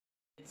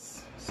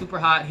It's super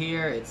hot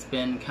here. It's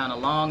been kind of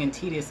long and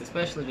tedious,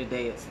 especially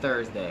today. It's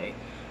Thursday.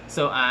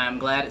 So I'm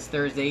glad it's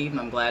Thursday evening.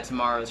 I'm glad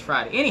tomorrow is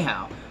Friday.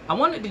 Anyhow, I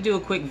wanted to do a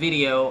quick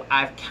video.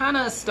 I've kind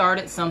of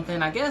started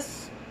something, I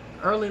guess,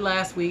 early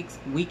last week's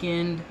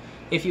weekend,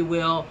 if you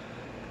will.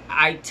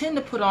 I tend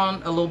to put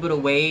on a little bit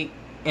of weight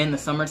in the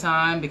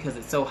summertime because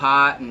it's so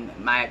hot and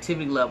my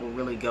activity level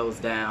really goes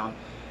down.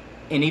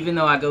 And even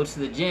though I go to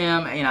the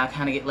gym, and I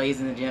kind of get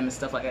lazy in the gym and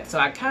stuff like that. So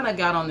I kind of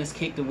got on this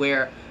kick to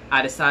where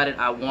I decided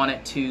I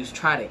wanted to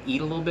try to eat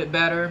a little bit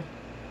better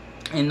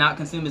and not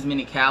consume as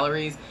many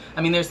calories.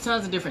 I mean, there's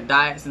tons of different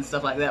diets and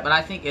stuff like that, but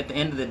I think at the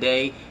end of the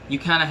day, you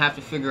kind of have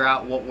to figure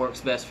out what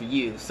works best for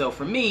you. So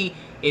for me,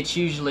 it's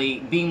usually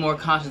being more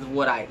conscious of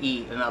what I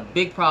eat. And a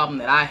big problem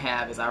that I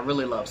have is I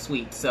really love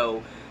sweets.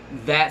 So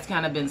that's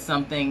kind of been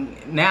something,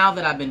 now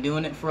that I've been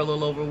doing it for a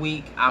little over a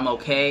week, I'm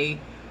okay.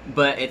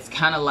 But it's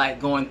kind of like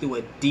going through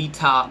a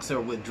detox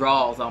or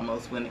withdrawals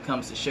almost when it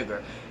comes to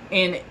sugar.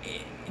 And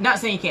not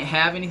saying you can't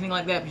have anything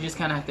like that, but you just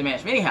kind of have to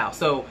manage. But anyhow,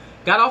 so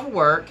got off of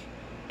work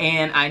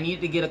and I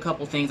needed to get a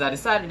couple things. I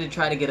decided to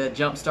try to get a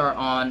jump start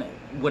on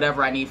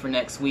whatever I need for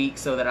next week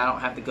so that I don't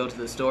have to go to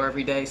the store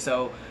every day.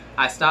 So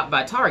I stopped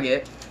by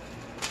Target,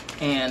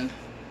 and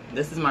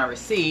this is my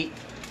receipt.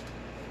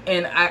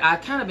 And I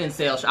kind of been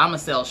I'm a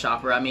sales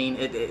shopper. I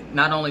mean,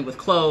 not only with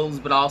clothes,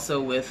 but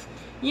also with,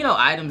 you know,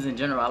 items in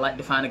general. I like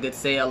to find a good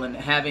sale, and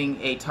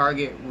having a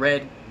Target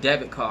Red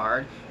debit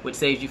card, which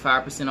saves you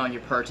 5% on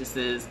your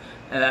purchases.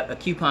 A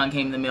coupon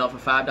came in the mail for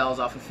 $5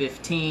 off of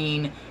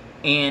 15,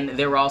 and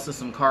there were also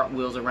some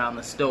cartwheels around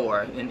the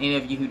store. And any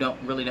of you who don't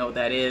really know what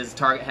that is,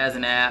 Target has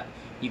an app.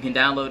 You can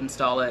download,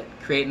 install it,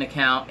 create an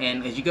account,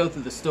 and as you go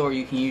through the store,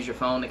 you can use your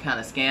phone to kind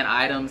of scan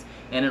items,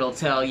 and it'll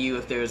tell you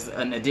if there's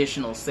an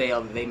additional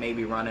sale that they may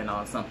be running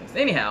on something. So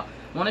anyhow,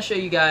 I want to show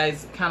you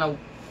guys kind of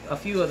a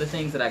few of the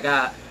things that I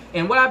got.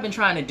 And what I've been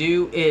trying to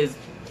do is,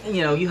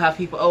 you know, you have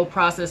people, oh,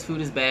 processed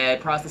food is bad,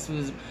 processed food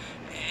is...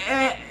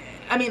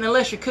 I mean,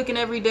 unless you're cooking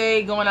every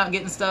day, going out and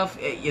getting stuff,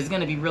 it's going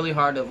to be really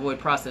hard to avoid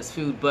processed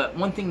food. But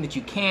one thing that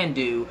you can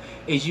do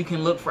is you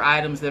can look for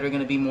items that are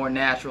going to be more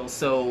natural.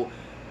 So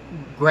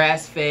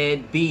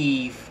grass-fed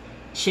beef,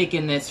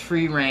 chicken that's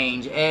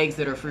free-range, eggs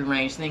that are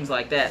free-range, things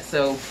like that.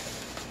 So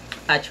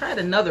I tried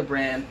another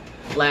brand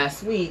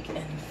last week, and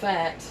in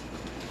fact,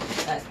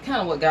 that's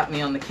kind of what got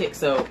me on the kick.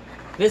 So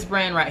this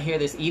brand right here,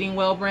 this Eating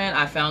Well brand,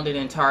 I found it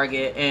in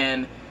Target,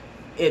 and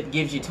it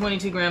gives you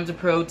 22 grams of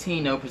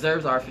protein, no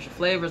preserves, artificial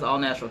flavors, all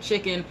natural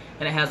chicken,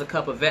 and it has a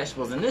cup of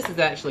vegetables. And this is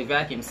actually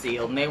vacuum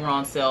sealed, and they were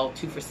on sale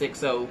 2 for $6.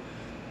 So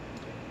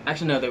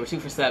actually no, they were 2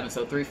 for $7,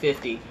 so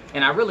 $3.50.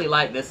 And I really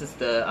like this. It's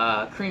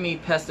the creamy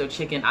pesto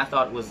chicken. I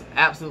thought it was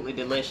absolutely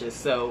delicious.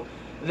 So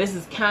this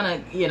is kind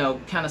of, you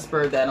know, kind of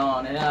spurred that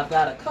on. And I've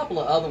got a couple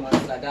of other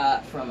ones that I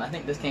got from, I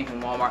think this came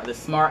from Walmart. The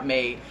Smart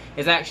Made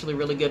is actually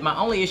really good. My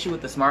only issue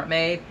with the Smart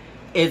Made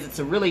is it's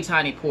a really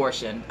tiny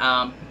portion.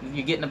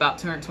 You're getting about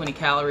 220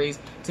 calories.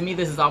 To me,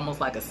 this is almost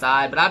like a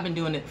side, but I've been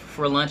doing it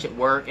for lunch at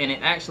work, and it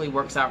actually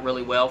works out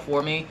really well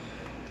for me.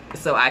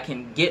 So I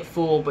can get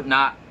full, but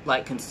not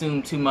like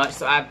consume too much.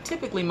 So I've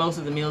typically, most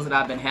of the meals that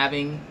I've been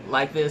having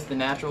like this, the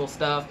natural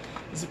stuff,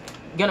 is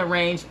gonna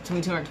range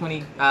between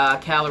 220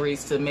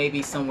 calories to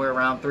maybe somewhere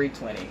around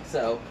 320.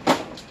 So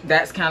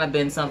that's kind of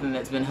been something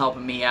that's been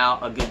helping me out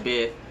a good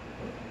bit,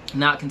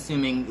 not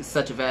consuming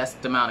such a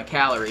vast amount of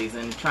calories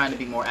and trying to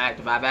be more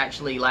active. I've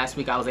actually, last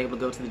week I was able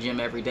to go to the gym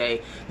every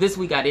day. This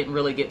week I didn't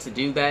really get to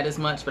do that as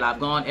much, but I've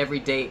gone every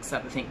day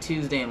except I think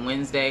Tuesday and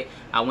Wednesday.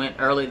 I went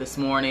early this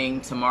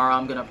morning. Tomorrow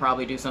I'm gonna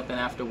probably do something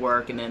after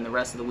work, and then the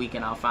rest of the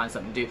weekend I'll find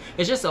something to do.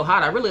 It's just so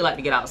hot. I really like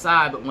to get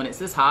outside, but when it's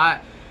this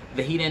hot,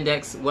 the heat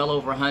index well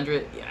over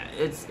 100,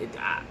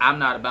 I'm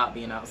not about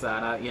being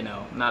outside. You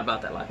know, I'm not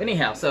about that life.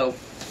 Anyhow, so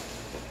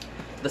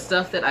the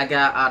stuff that I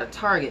got out of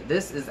Target,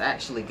 this is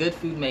actually Good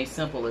Food Made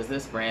Simple is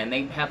this brand.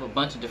 They have a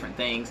bunch of different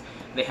things.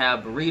 They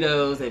have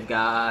burritos, they've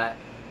got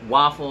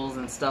waffles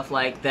and stuff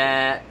like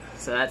that.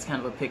 So that's kind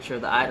of a picture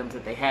of the items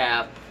that they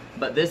have.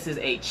 But this is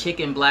a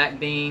chicken black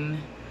bean.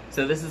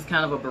 So this is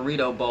kind of a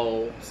burrito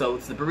bowl. So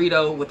it's the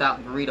burrito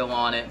without the burrito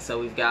on it. So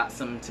we've got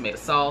some tomato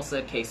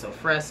salsa, queso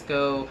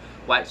fresco,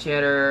 white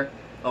cheddar,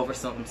 over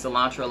some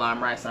cilantro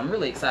lime rice. I'm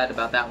really excited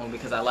about that one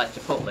because I like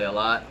Chipotle a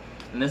lot.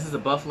 And this is a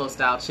buffalo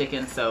style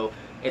chicken, so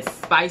it's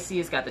spicy.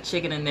 It's got the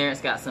chicken in there.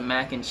 It's got some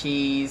mac and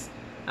cheese,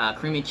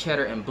 creamy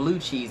cheddar and blue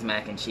cheese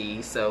mac and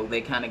cheese. So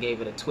they kind of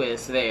gave it a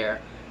twist there.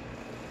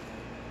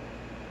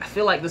 I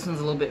feel like this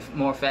one's a little bit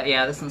more fat.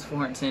 Yeah, this one's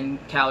 410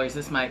 calories.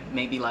 This might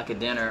maybe like a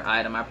dinner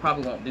item. I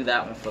probably won't do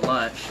that one for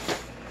lunch.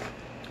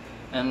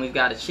 And we've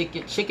got a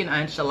chicken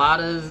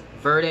enchiladas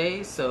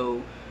verde.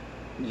 So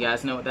you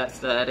guys know what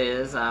that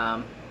is.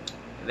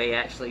 They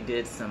actually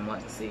did some,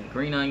 let's see,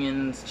 green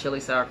onions, chili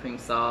sour cream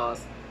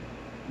sauce,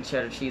 and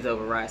cheddar cheese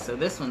over rice. So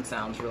this one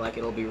sounds like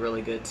it'll be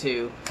really good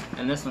too.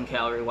 And this one,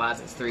 calorie-wise,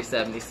 it's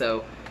 370.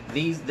 So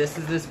this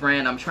is this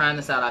brand. I'm trying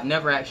this out. I've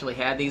never actually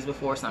had these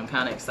before, so I'm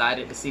kind of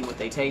excited to see what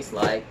they taste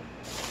like.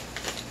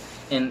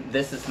 And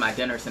this is my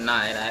dinner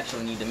tonight. I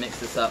actually need to mix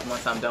this up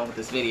once I'm done with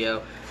this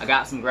video. I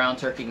got some ground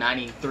turkey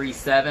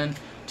 93.7.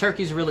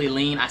 Turkey's really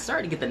lean. I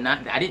started to get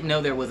I didn't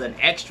know there was an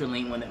extra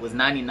lean one that was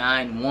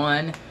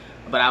 99.1,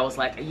 but I was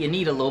like, you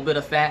need a little bit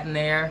of fat in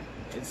there.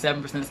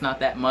 7% is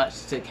not that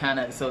much to kind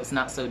of, so it's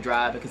not so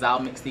dry, because I'll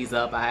mix these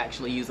up. I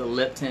actually use a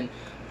Lipton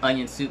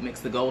onion soup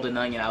mix, the golden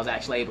onion. I was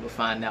actually able to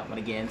find that one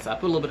again. So I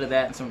put a little bit of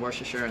that and some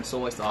Worcestershire and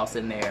soy sauce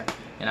in there.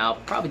 And I'll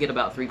probably get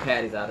about 3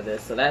 patties out of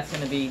this. So that's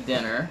going to be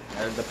dinner,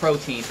 or the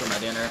protein for my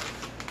dinner.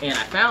 And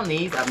I found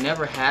these. I've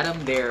never had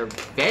them. They're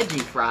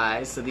veggie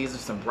fries. So these are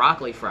some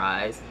broccoli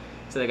fries.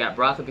 So they got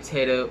broccoli,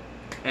 potato,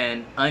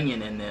 and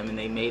onion in them. And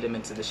they made them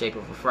into the shape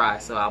of a fry.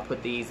 So I'll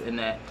put these in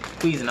that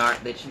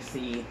Cuisinart that you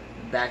see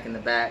back in the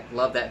back.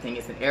 Love that thing.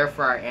 It's an air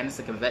fryer and it's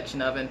a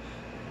convection oven.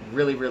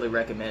 Really, really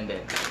recommend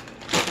it.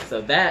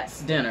 So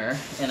that's dinner.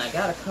 And I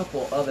got a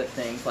couple other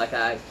things. Like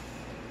I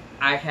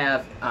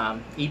have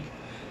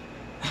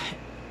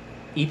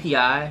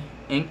EPI,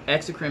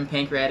 exocrine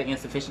pancreatic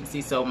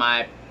insufficiency. So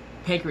my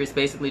pancreas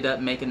basically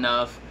doesn't make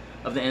enough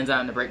of the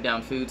enzyme to break down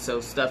food,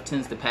 so stuff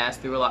tends to pass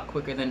through a lot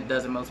quicker than it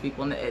does in most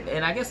people.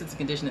 And I guess it's a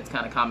condition that's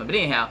kind of common. But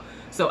anyhow,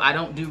 so I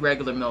don't do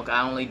regular milk.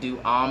 I only do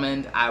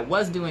almond. I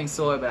was doing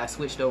soy, but I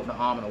switched over to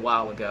almond a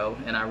while ago,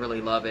 and I really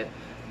love it.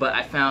 But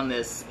I found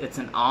this, it's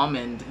an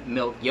almond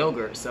milk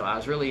yogurt, so I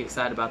was really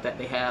excited about that.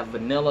 They have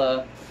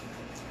vanilla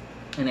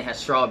and they have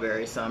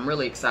strawberry, so I'm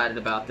really excited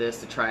about this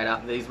to try it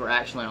out. These were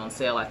actually on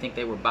sale. I think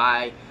they were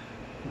buy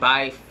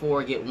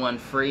 4 get 1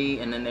 free,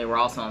 and then they were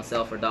also on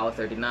sale for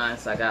 $1.39,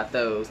 so I got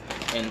those.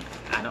 And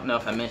I don't know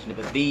if I mentioned it,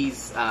 but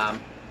these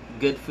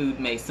Good Food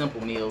Made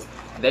Simple meals,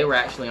 they were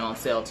actually on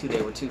sale too.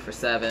 They were 2 for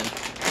 $7.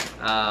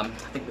 I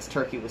think this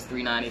turkey was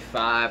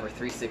 $3.95 or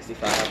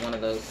 $3.65, one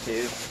of those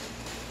two.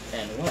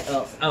 And what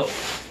else? Oh,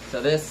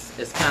 so this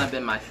has kind of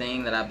been my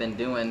thing that I've been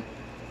doing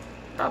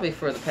probably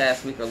for the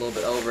past week or a little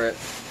bit over it.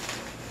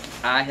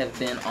 I have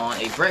been on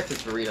a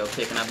breakfast burrito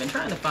kick, and I've been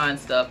trying to find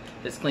stuff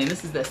that's clean.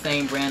 This is the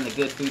same brand, the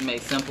Good Food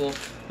Made Simple.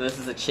 This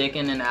is a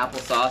chicken and apple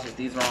sausage.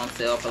 These are on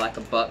sale for like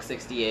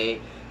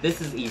 $1.68. This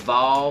is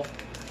Evolve.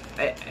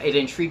 It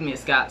intrigued me.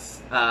 It's got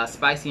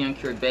spicy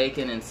uncured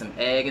bacon and some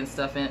egg and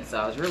stuff in it, so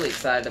I was really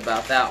excited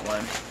about that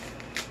one.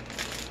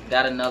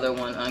 Got another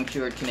one,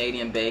 uncured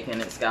Canadian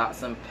bacon. It's got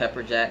some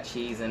pepper jack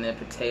cheese in it,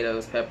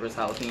 potatoes, peppers,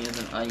 jalapenos,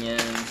 and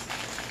onions.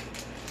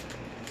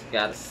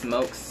 Got a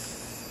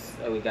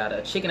we got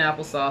a chicken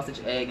apple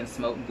sausage, egg, and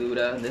smoked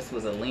Gouda. This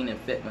was a lean and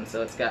fit one,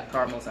 so it's got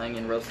caramelized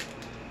onion, roasted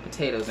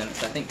potatoes in it.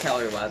 So I think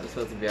calorie-wise it's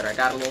supposed to be better. I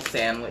got a little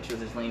sandwich, which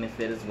is lean and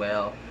fit as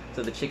well.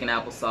 So the chicken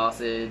apple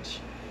sausage,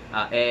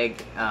 egg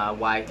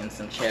white, and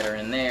some cheddar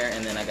in there.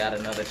 And then I got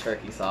another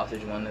turkey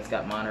sausage one that's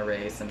got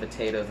Monterey, some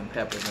potatoes and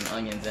peppers and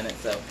onions in it.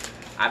 So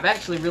I've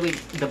actually really,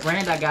 the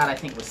brand I got I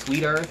think was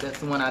Sweet Earth. That's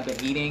the one I've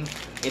been eating.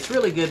 It's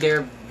really good.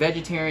 They're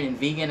vegetarian and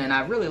vegan, and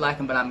I really like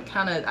them, but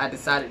I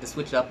decided to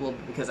switch it up a little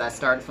bit because I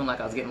started feeling like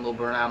I was getting a little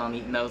burnt out on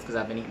eating those, because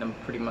I've been eating them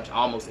pretty much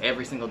almost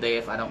every single day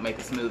if I don't make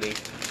a smoothie.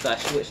 So I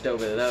switched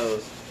over to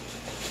those.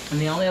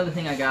 And the only other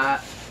thing I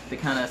got to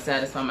kind of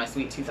satisfy my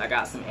sweet tooth, I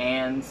got some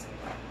Ann's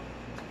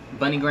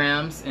Bunny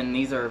Grams, and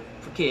these are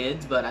for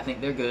kids, but I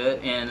think they're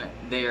good, and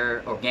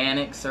they're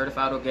organic,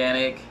 certified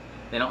organic.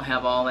 They don't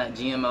have all that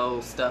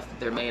GMO stuff that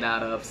they're made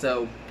out of.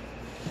 So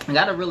I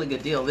got a really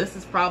good deal. This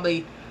is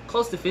probably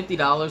close to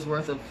 $50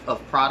 worth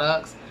of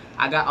products.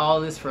 I got all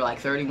this for like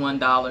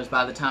 $31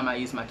 by the time I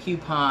used my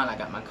coupon. I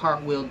got my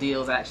cartwheel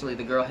deals. Actually,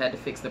 the girl had to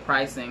fix the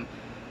pricing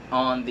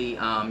on the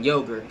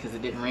yogurt because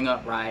it didn't ring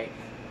up right.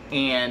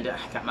 And I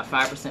got my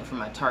 5% from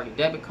my Target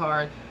debit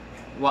card.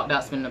 Walked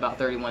out spending about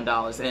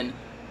 $31. And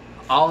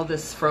all of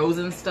this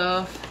frozen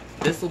stuff,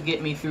 this will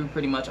get me through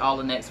pretty much all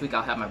of next week.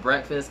 I'll have my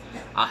breakfast.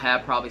 I'll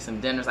have probably some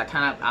dinners.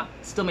 I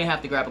still may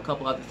have to grab a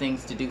couple other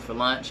things to do for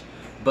lunch,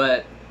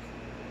 but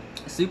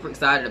super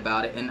excited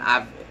about it.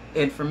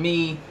 And for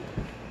me,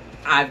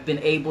 I've been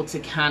able to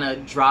kind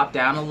of drop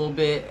down a little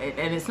bit.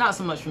 And it's not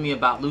so much for me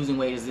about losing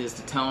weight as it is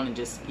to tone and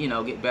just, you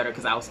know, get better,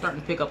 because I was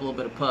starting to pick up a little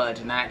bit of pudge,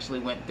 and I actually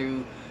went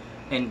through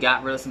and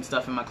got rid of some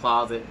stuff in my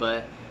closet.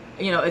 But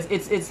you know,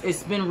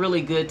 it's been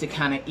really good to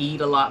kind of eat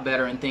a lot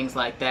better and things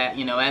like that.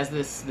 You know, as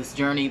this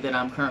journey that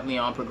I'm currently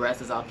on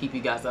progresses, I'll keep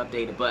you guys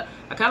updated. But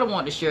I kind of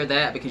want to share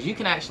that because you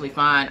can actually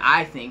find,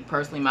 I think,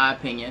 personally, my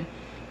opinion,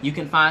 you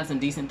can find some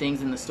decent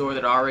things in the store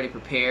that are already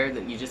prepared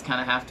that you just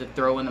kind of have to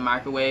throw in the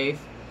microwave,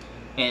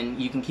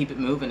 and you can keep it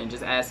moving and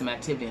just add some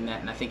activity in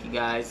that. And I think you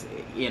guys,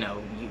 you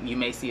know, you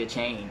may see a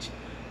change.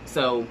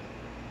 So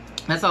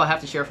that's all I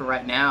have to share for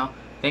right now.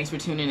 Thanks for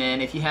tuning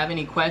in. If you have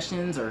any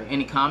questions or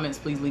any comments,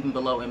 please leave them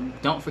below. And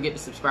don't forget to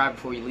subscribe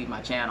before you leave my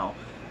channel.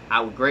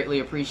 I would greatly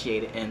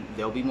appreciate it. And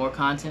there'll be more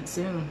content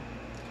soon.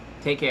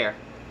 Take care.